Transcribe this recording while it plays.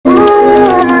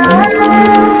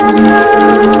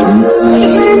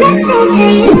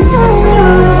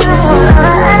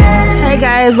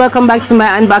welcome back to my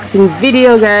unboxing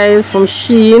video, guys, from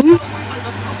Shein.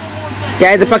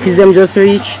 Guys, the package them just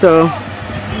reached, so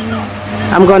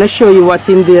I'm gonna show you what's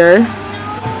in there.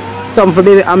 Some for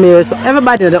baby Amir, so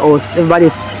everybody in the house,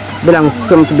 everybody belongs,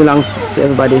 some to belongs to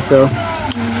everybody, so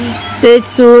stay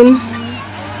tuned.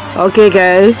 Okay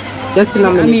guys, just in a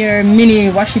minute. Amir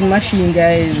mini washing machine,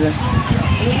 guys.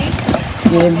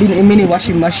 Yeah, mini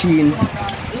washing machine.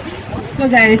 So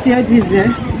guys, see how it is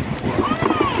there.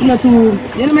 You know,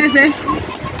 what I say?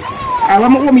 I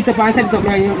want to warm it up and set it up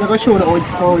right. I'm going to show you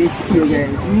how it's here, guys.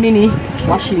 Mini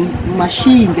washing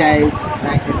machine, guys.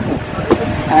 Like this.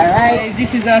 Alright,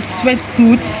 this is a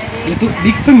sweatsuit. It looks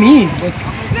big for me, but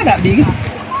not that big.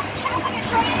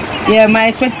 Yeah,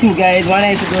 my sweatsuit, guys, one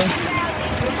night ago.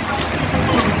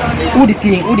 Who the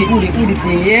thing,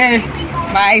 yeah.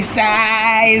 My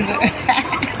size.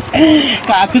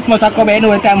 Cause Christmas are coming, I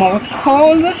know the time of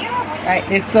cold. Like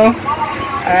this, so.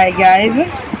 Alright guys,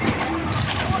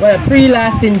 well,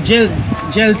 pre-lasting gel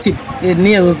tip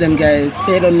nails them, guys,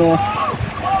 so I don't know,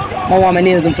 I want my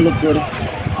nails them to look good.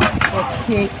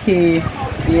 KK,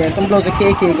 yeah, some blouse of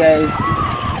KK, guys.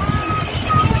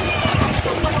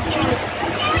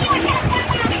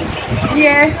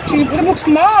 Yeah, cheap, it looks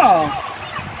small.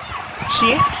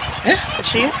 She? Eh?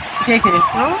 She? KK.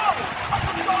 No?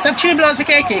 So cheap blouse for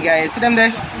KK, guys, see them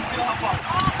there?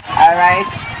 Alright.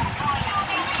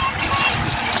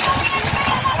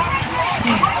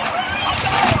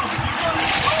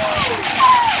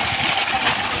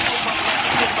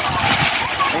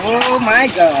 Oh my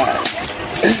god.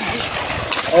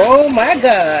 Oh my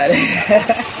god.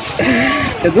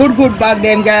 The good bag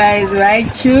them, guys, right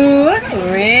through.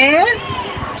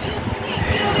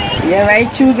 Yeah,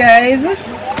 right through, guys. I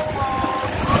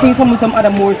think some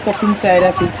other more stuff inside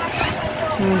of it.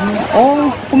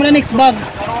 Oh, come on the next bag.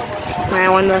 I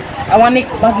wonder. I want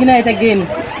next bag unite again.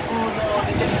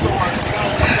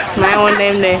 I want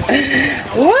them there.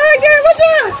 What? Watch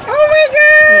out! Oh my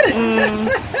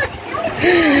god!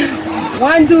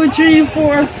 1, 2, 3,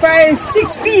 4, 5,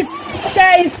 6 piece,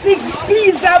 guys, 6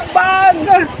 piece of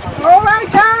bag. Oh my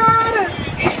god!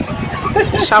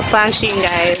 Shop and Shein,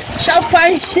 guys. Shop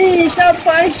and Shein,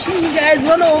 guys.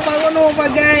 Run over,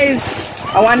 guys.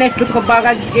 I want next look bag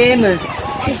again.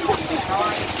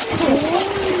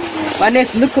 My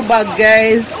next look bag,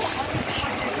 guys.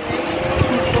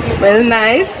 Well,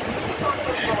 nice.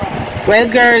 Well,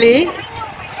 girly.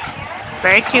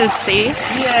 Very cutesy.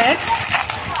 Yes.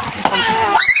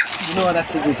 You know what that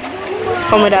is it.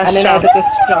 Come with that and then strap. I took a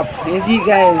strap. You see,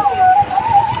 guys.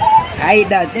 I hate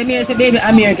that. Them here say baby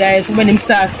Amir, guys. When them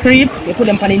start creep, you put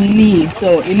them on the knee.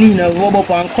 So the knee now rub up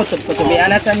and cut up. So to be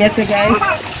honest, I say, guys.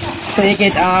 So you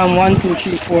get 1, 2,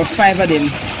 3, 4, 5 of them.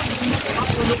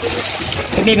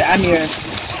 So baby Amir.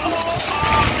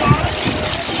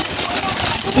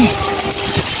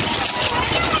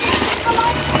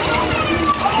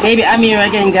 Baby Amir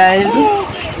again, guys.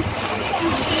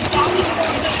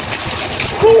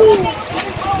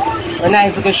 When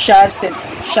I took a short set,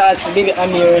 shorts for baby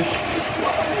Amir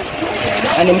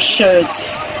and them shirts.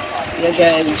 Yeah,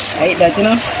 guys, I hate that, you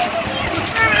know.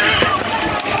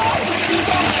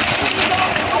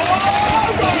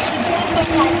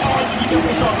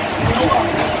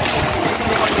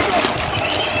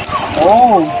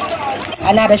 Oh,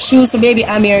 another shoes for baby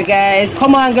Amir, guys.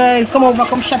 Come on, guys, come over,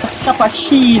 come shop at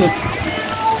Shein.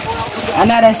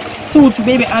 Another suit for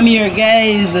baby Amir,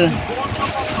 guys.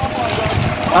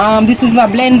 This is my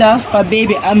blender for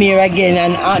baby Amir again,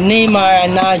 and Neymar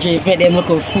and Najee make them look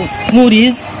for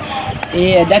smoothies.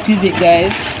 Yeah, that is it,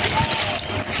 guys.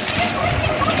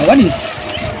 What is?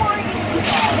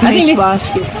 I think it's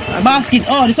basket. Basket.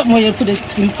 Oh, this is something where you put it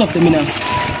in top of me now.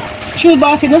 Shoe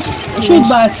basket, no? Yes. Shoe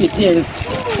basket, yes.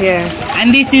 Yeah.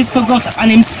 And this is for got an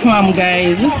him prom,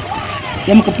 guys.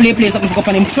 Them can play something for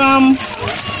an him prom.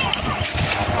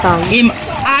 Him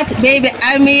at baby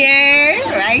Amir,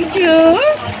 right you.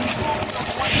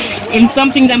 Him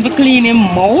something them for clean him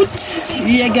mouth.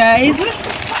 Yeah, guys.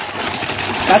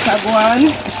 That's a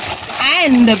one.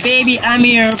 And the baby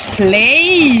Amir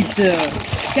plate.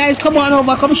 Guys, come on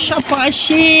over, come shop for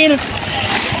Shein.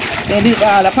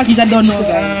 The package I don't know,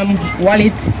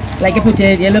 wallet, like you put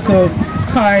it, your little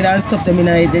card and stuff them in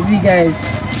it. You see, guys.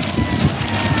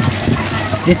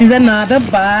 This is another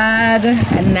bag,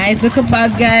 a nice little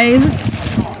bag, guys.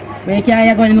 Where you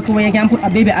can go and look where you can put a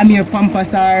baby Amir pampers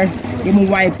or even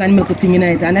wipes and milk thing in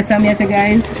it. Understand me,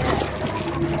 guys?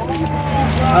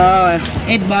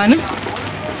 Headband.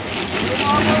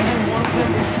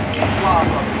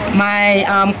 My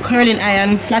curling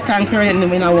iron, flat iron curling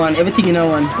in a one, everything in a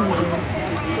one.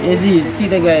 Yes, see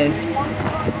the guy.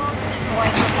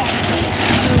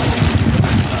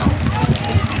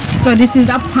 So this is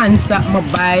the pants that I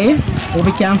buy. Hope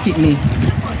it can fit me.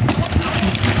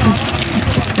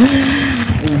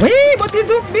 Wait, but they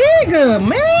too big, man.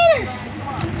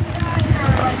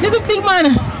 They too big, man.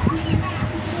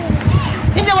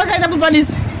 If there was size I put on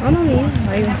this. I don't know.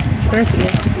 Are you correct?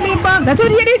 Me bag. That's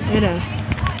what you this. Yeah.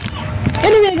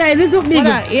 Anyway, guys, it's too big.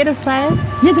 8 to 5.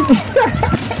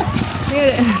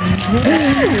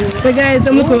 So guys,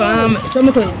 some look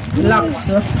locks.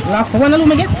 Locks. Wanna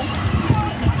look again?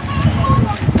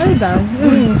 What is that?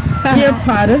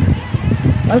 Earpod.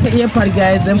 Look at earpod,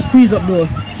 guys. Them squeeze up though.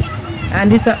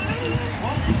 And this the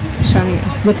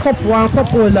cup one cup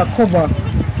holder cover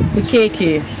for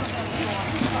KK.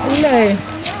 Nice.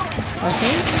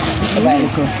 Okay.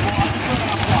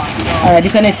 Alright, this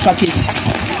is the next package.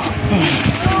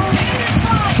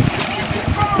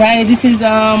 Guys, this is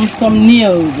some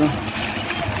nails.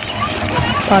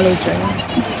 Polish.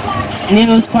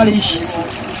 Nails polish.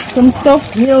 Some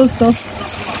stuff, nail stuff.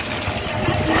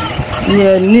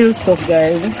 Yeah, nail stuff,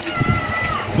 guys.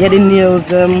 Yeah, the nails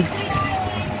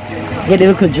get the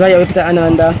little dryer with the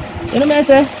under. You know what I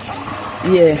say?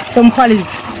 Yeah, some polish.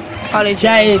 Polish.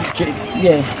 Dry,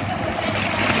 yeah.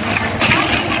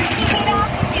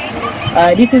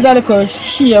 This is a little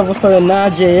shave for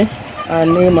Najee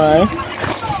and Neymar.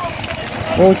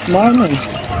 Oh, it's small, man.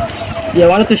 Yeah,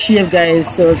 one little shave, guys.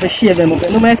 So shave them up. You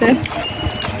know what I say?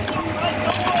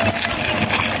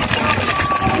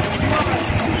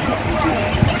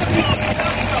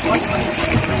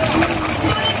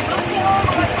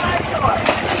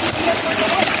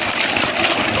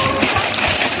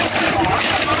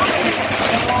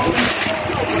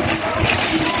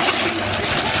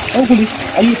 Oh, police.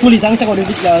 Are you police? I'm talking about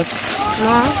this glass.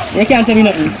 No. You can't tell me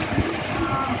nothing.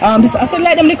 This I said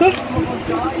light them little.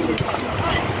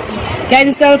 Guys,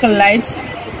 this is a little light.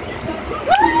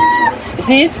 You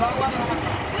see it?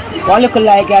 One little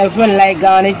light, guys. One light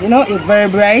gone it, you know, it's very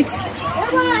bright.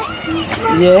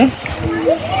 Yeah.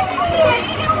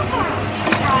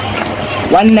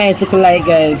 One nice little light,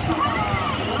 guys.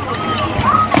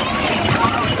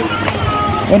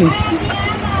 What is?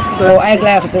 Oh,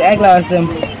 eyeglass. The eyeglass.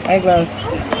 Eyeglass.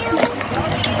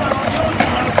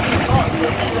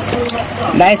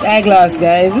 Nice eyeglass,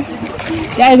 guys.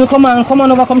 Guys, come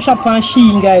on over, come shop on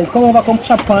Shein, guys. Come over, come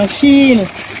shop on Shein.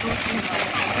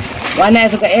 One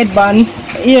nice little headband,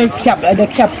 ear cap, the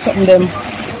cap, something them.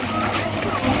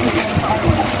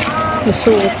 The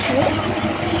suit.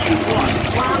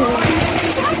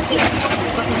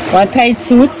 One tight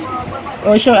suit.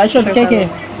 Oh, sure, I showed KK.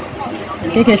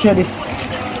 KK show this.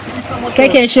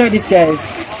 KK show this, guys.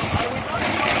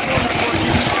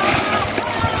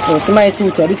 So it's my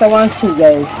suit. This is one suit,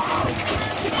 guys.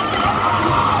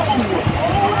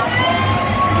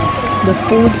 The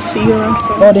food seal.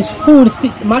 Oh, this food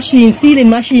machine, sealing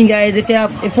machine, guys. If you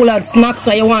have a full of snacks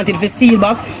or you want it for steel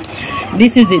back,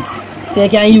 this is it. So you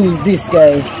can use this,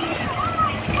 guys.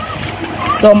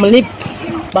 Some lip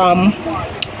balm.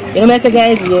 You know what I say,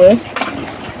 guys? Yeah.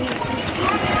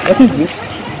 What is this?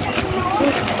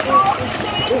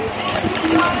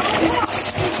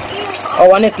 Oh,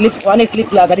 one is lip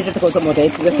plug. This is to go somewhere.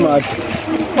 It's smart.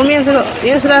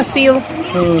 Here's that seal.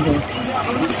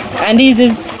 And this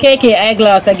is KK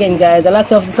eyeglass again, guys. A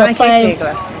lot of stuff. KK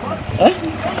glass. Huh?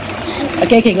 A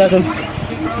KK glass them.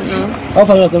 No. How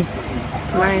far glass them?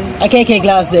 Mine. A KK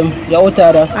glass them. You're out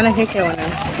of And a KK one.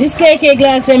 this KK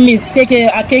glass them miss. KK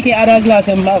other glass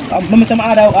them. Mama some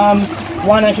other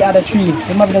one and she other three.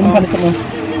 Them have them and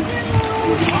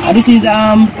this is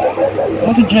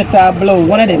what's the dress blow?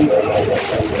 One of them,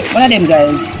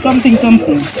 guys. Something. One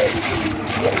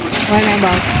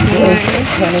about.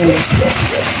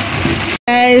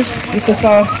 Guys, this is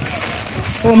for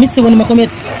Mr. when I come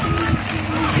it.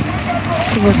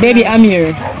 Baby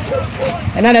Amir.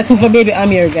 Another suit for baby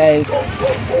Amir, guys.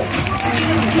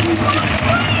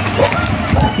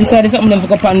 This is something them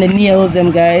for up on the nails,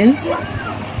 them guys.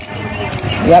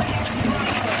 Yep.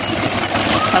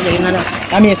 Okay, another.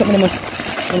 Amir, something them.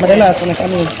 Remember the last one,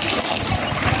 Amir.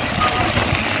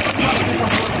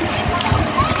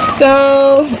 So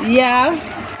yeah,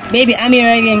 baby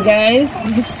Amir again, guys.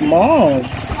 This looks small.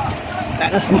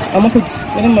 I'm gonna put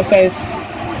it in my face.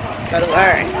 That's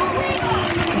alright.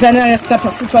 This is another step for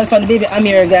the baby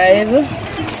Amir, guys.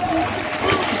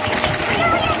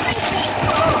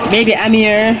 Baby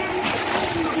Amir.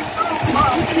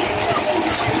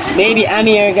 Baby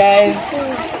Amir, guys.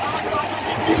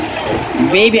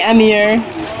 Baby Amir.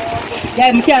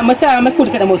 Guys, I'm put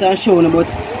it out and show you, but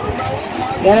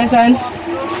you understand?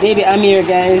 Baby Amir,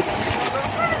 guys.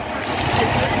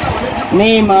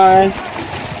 Neymar.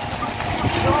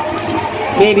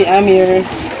 Baby Amir.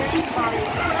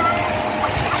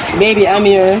 Baby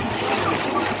Amir.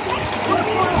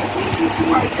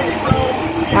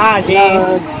 Ah, Jay.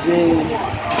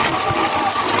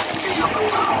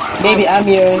 Baby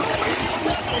Amir.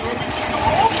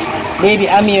 Baby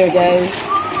Amir, guys.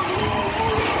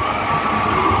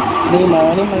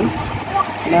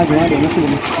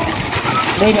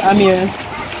 Baby Amir.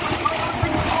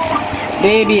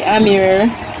 Baby Amir.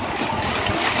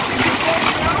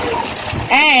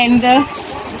 And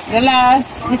the last,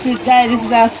 this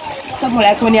is a something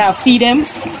like when you feed them.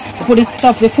 You put this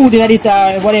stuff, the food in this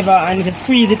whatever, and you just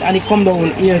squeeze it and it come down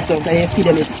here, so you feed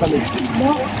them it from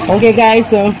it. Okay guys,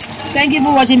 so thank you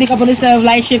for watching. Pick up on yourself,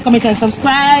 like, share, comment and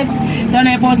subscribe. Turn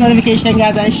on your post notification,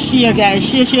 guys, and share, guys.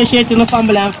 Share to your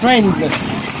family and friends.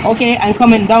 Okay, and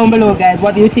comment down below, guys,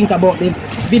 what do you think about the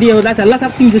video. That's a lot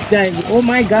of things, guys. Oh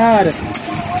my god.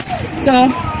 So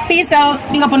peace out,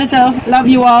 pick up on yourself, love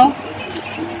you all.